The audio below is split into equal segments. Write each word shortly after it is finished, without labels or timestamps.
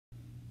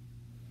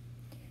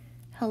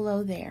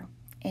Hello there,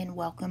 and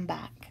welcome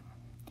back.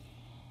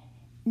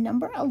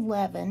 Number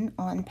 11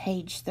 on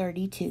page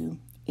 32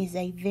 is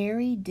a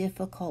very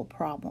difficult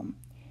problem.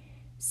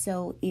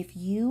 So if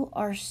you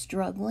are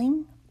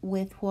struggling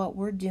with what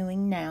we're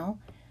doing now,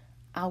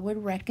 I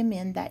would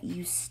recommend that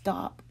you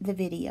stop the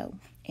video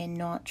and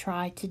not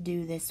try to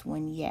do this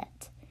one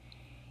yet.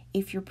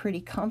 If you're pretty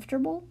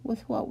comfortable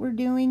with what we're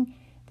doing,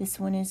 this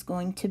one is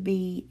going to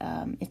be,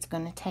 it's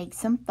going to take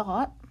some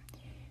thought,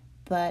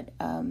 but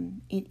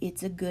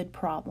it's a good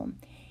problem.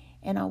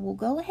 And I will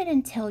go ahead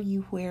and tell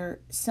you where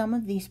some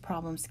of these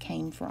problems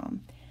came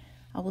from.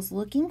 I was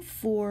looking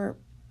for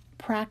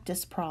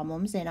practice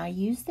problems, and I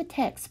used the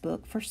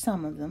textbook for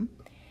some of them.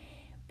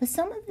 But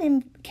some of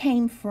them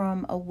came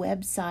from a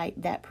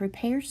website that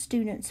prepares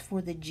students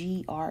for the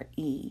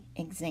GRE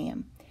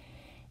exam.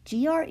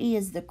 GRE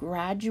is the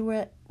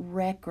Graduate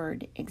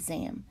Record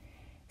Exam.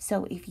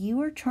 So if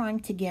you are trying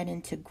to get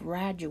into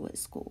graduate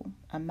school,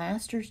 a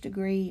master's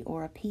degree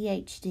or a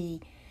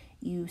PhD,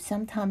 you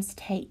sometimes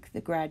take the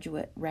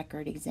Graduate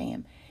Record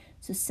Exam.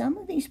 So some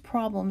of these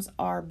problems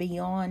are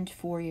beyond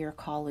four-year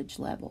college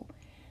level.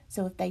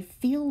 So if they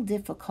feel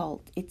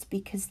difficult, it's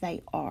because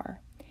they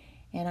are.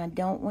 And I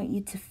don't want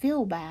you to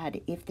feel bad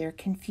if they're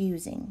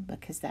confusing,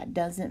 because that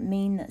doesn't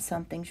mean that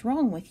something's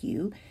wrong with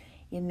you.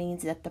 It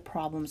means that the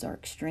problems are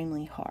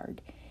extremely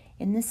hard.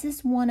 And this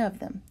is one of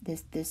them.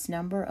 This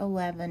number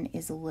 11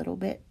 is a little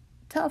bit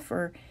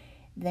tougher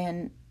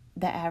than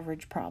the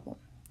average problem.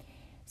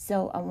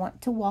 So I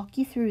want to walk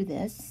you through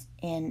this,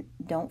 and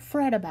don't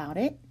fret about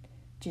it.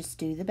 Just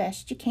do the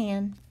best you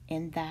can,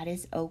 and that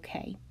is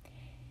okay.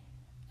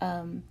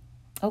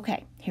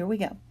 Okay, here we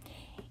go.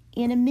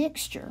 In a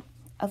mixture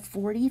of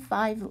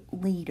 45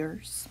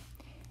 liters,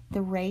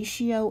 the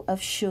ratio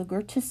of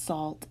sugar to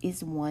salt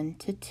is 1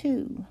 to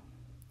 2.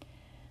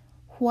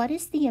 What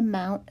is the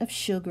amount of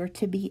sugar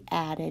to be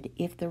added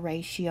if the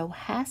ratio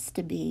has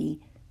to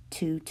be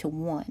 2 to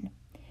 1?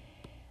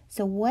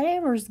 So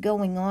whatever's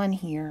going on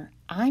here,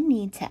 I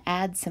need to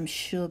add some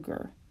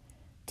sugar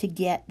to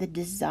get the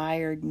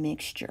desired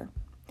mixture.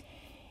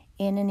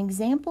 And an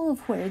example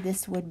of where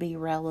this would be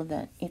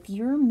relevant, if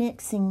you're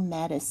mixing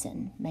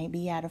medicine,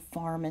 maybe at a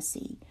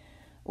pharmacy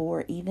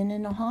or even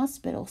in a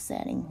hospital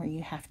setting where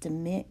you have to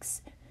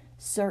mix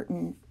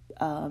certain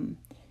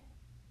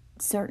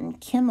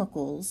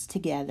chemicals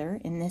together.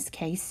 In this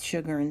case,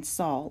 sugar and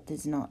salt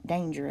is not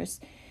dangerous,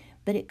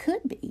 but it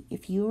could be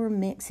if you were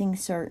mixing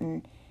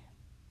certain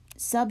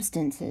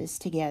substances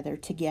together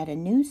to get a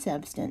new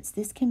substance.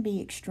 This can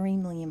be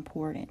extremely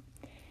important.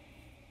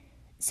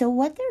 So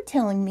what they're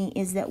telling me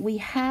is that we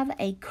have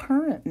a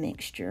current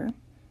mixture.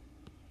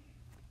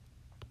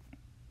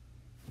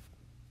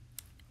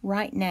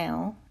 Right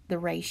now, the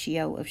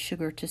ratio of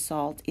sugar to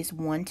salt is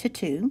 1 to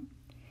 2.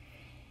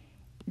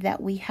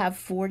 That we have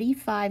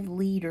 45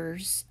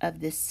 liters of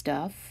this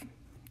stuff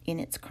in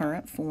its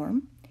current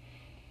form,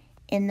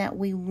 and that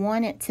we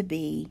want it to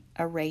be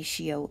a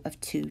ratio of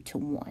 2 to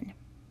 1.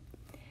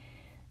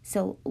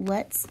 So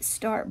let's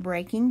start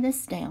breaking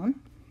this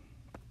down.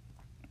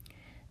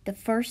 The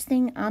first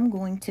thing I'm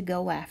going to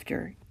go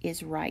after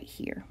is right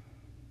here,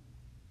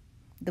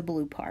 the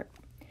blue part.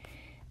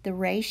 The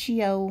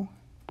ratio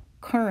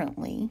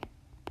currently,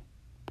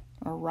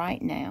 or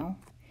right now,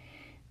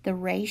 the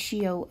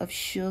ratio of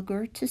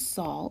sugar to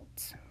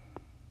salt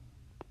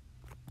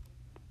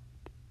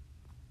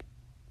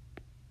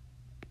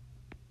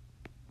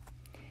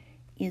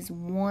is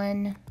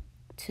 1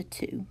 to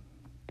 2.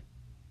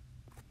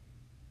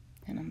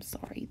 And I'm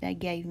sorry, they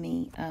gave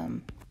me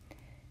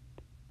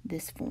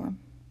this form.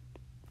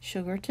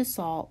 Sugar to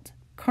salt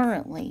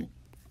currently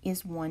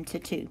is 1 to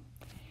 2.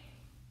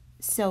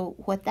 So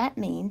what that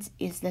means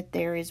is that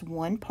there is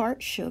 1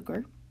 part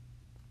sugar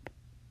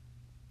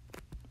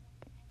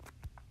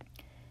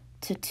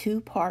to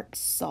 2 parts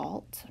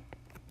salt.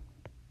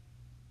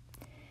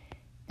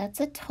 That's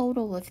a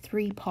total of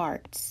 3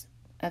 parts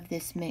of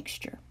this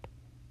mixture.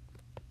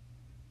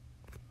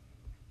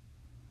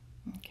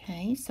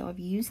 Okay, so I've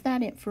used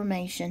that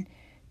information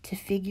to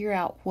figure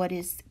out what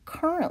is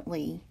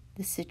currently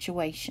the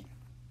situation.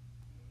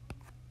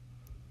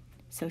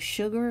 So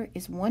sugar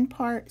is 1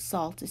 part,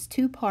 salt is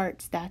 2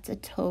 parts, that's a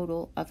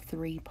total of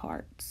 3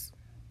 parts.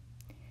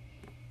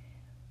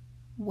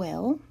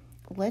 Well,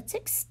 let's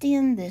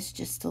extend this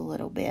just a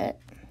little bit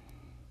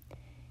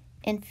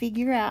and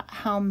figure out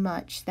how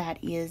much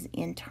that is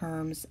in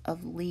terms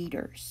of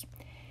liters.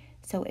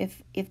 So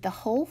if the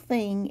whole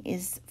thing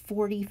is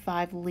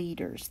 45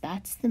 liters,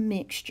 that's the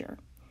mixture.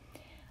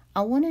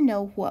 I want to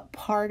know what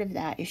part of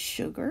that is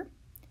sugar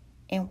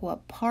and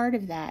what part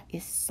of that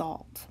is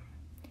salt.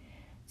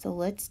 So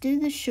let's do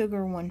the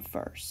sugar one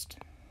first.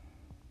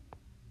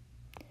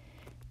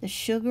 The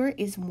sugar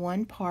is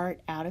 1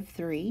 part out of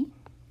 3,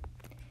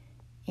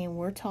 and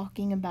we're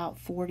talking about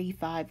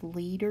 45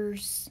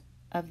 liters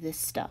of this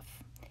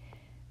stuff.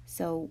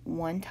 So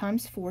 1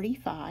 times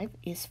 45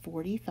 is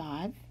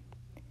 45,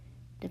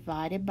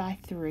 divided by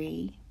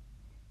 3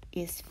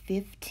 is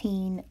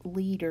 15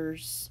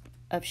 liters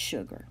of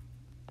sugar.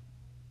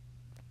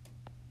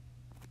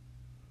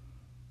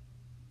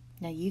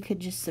 Now you could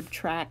just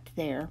subtract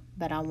there,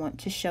 but I want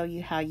to show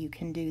you how you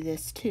can do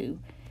this too.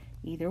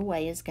 Either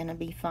way is going to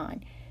be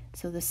fine.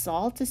 So the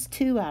salt is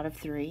 2 out of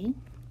 3,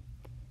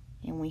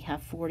 and we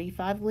have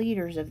 45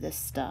 liters of this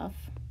stuff.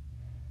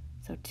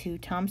 So 2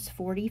 times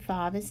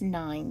 45 is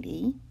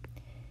 90,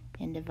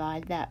 and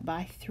divide that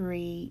by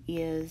 3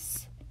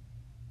 is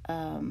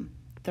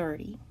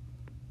 30.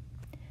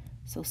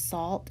 So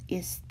salt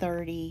is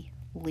 30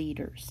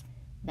 liters.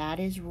 That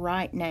is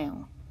right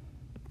now.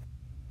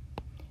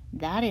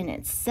 That in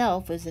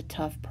itself is a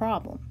tough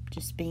problem.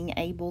 Just being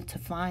able to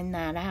find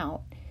that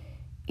out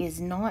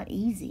is not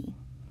easy.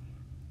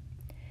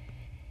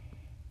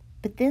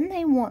 But then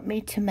they want me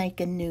to make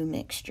a new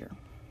mixture.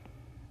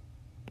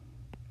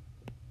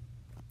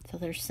 So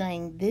they're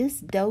saying this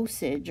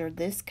dosage or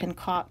this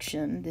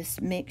concoction, this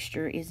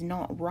mixture is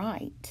not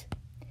right.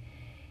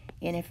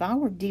 And if I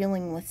were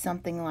dealing with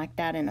something like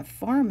that in a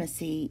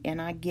pharmacy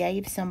and I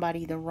gave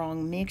somebody the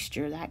wrong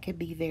mixture, that could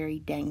be very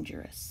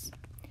dangerous.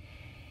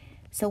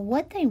 So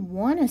what they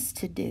want us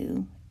to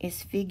do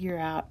is figure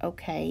out,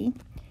 okay,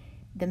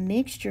 the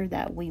mixture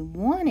that we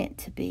want it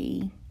to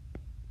be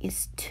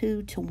is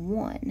 2 to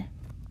 1.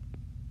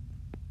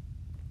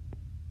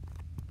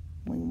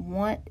 We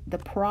want the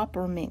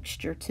proper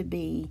mixture to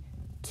be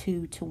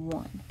 2 to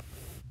 1.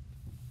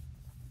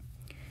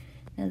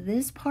 Now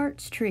this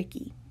part's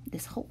tricky.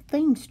 This whole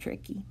thing's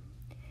tricky.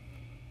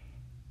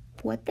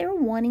 What they're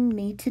wanting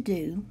me to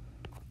do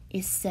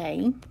is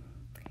say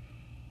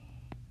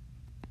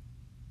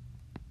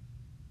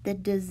the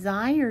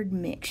desired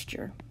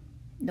mixture,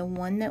 the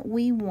one that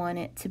we want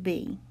it to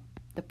be,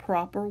 the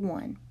proper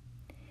one.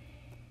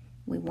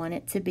 We want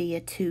it to be a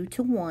 2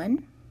 to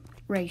 1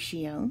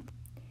 ratio.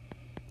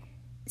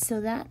 So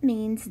that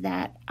means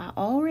that I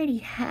already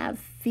have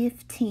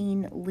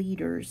 15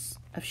 liters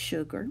of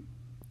sugar.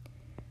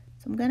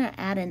 So I'm going to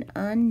add an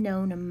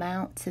unknown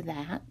amount to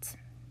that.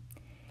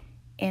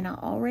 And I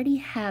already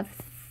have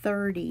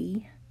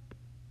 30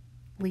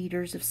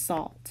 liters of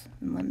salt.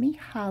 And let me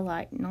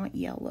highlight, not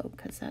yellow,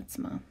 because that's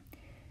my,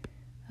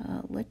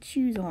 let's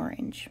use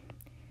orange.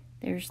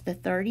 There's the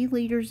 30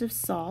 liters of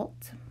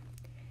salt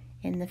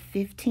and the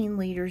 15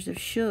 liters of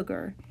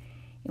sugar.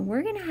 And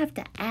we're going to have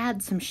to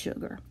add some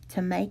sugar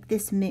to make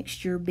this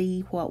mixture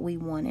be what we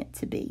want it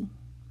to be.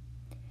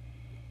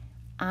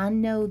 I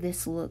know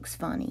this looks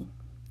funny.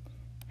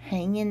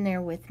 Hang in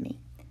there with me.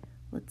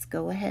 Let's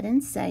go ahead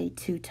and say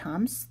 2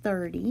 times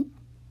 30.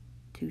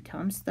 2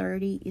 times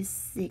 30 is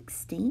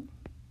 60.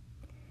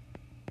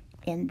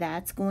 And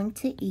that's going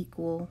to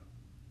equal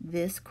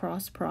this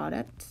cross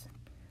product.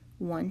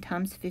 1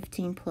 times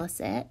 15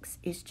 plus x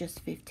is just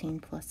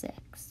 15 plus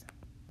x.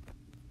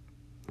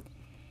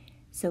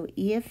 So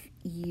if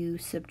you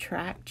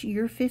subtract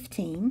your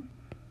 15,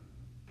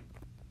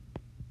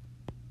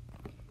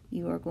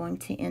 you are going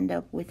to end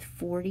up with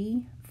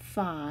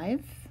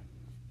 45,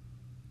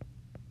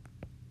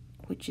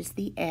 which is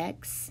the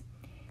x.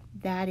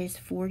 That is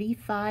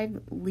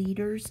 45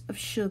 liters of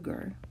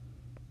sugar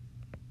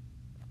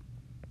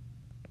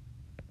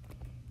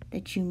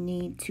that you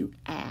need to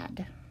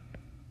add.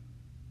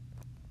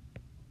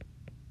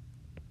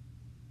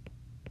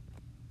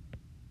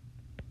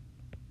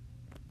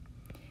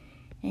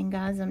 And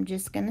guys, I'm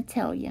just going to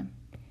tell you,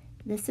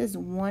 this is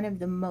one of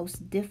the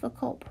most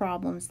difficult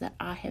problems that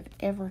I have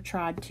ever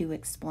tried to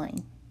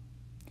explain.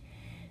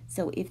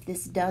 So if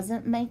this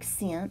doesn't make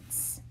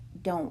sense,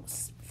 don't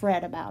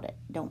fret about it.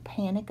 Don't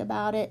panic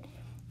about it.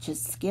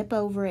 Just skip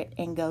over it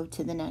and go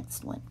to the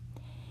next one.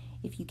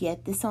 If you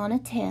get this on a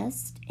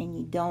test and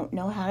you don't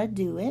know how to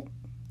do it,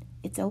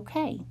 it's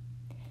okay.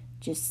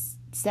 Just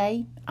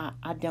say,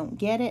 I don't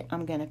get it.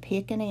 I'm going to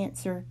pick an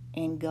answer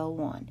and go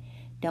on.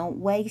 Don't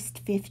waste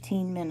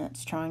 15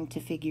 minutes trying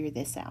to figure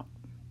this out.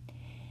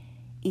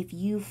 If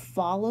you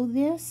follow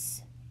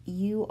this,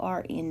 you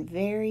are in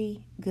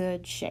very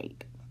good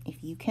shape.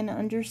 If you can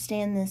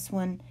understand this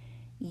one,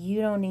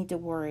 you don't need to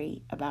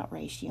worry about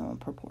ratio and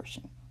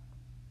proportion.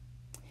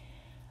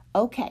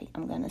 Okay,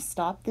 I'm going to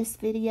stop this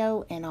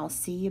video and I'll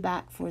see you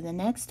back for the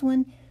next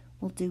one.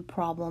 We'll do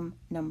problem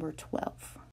number 12.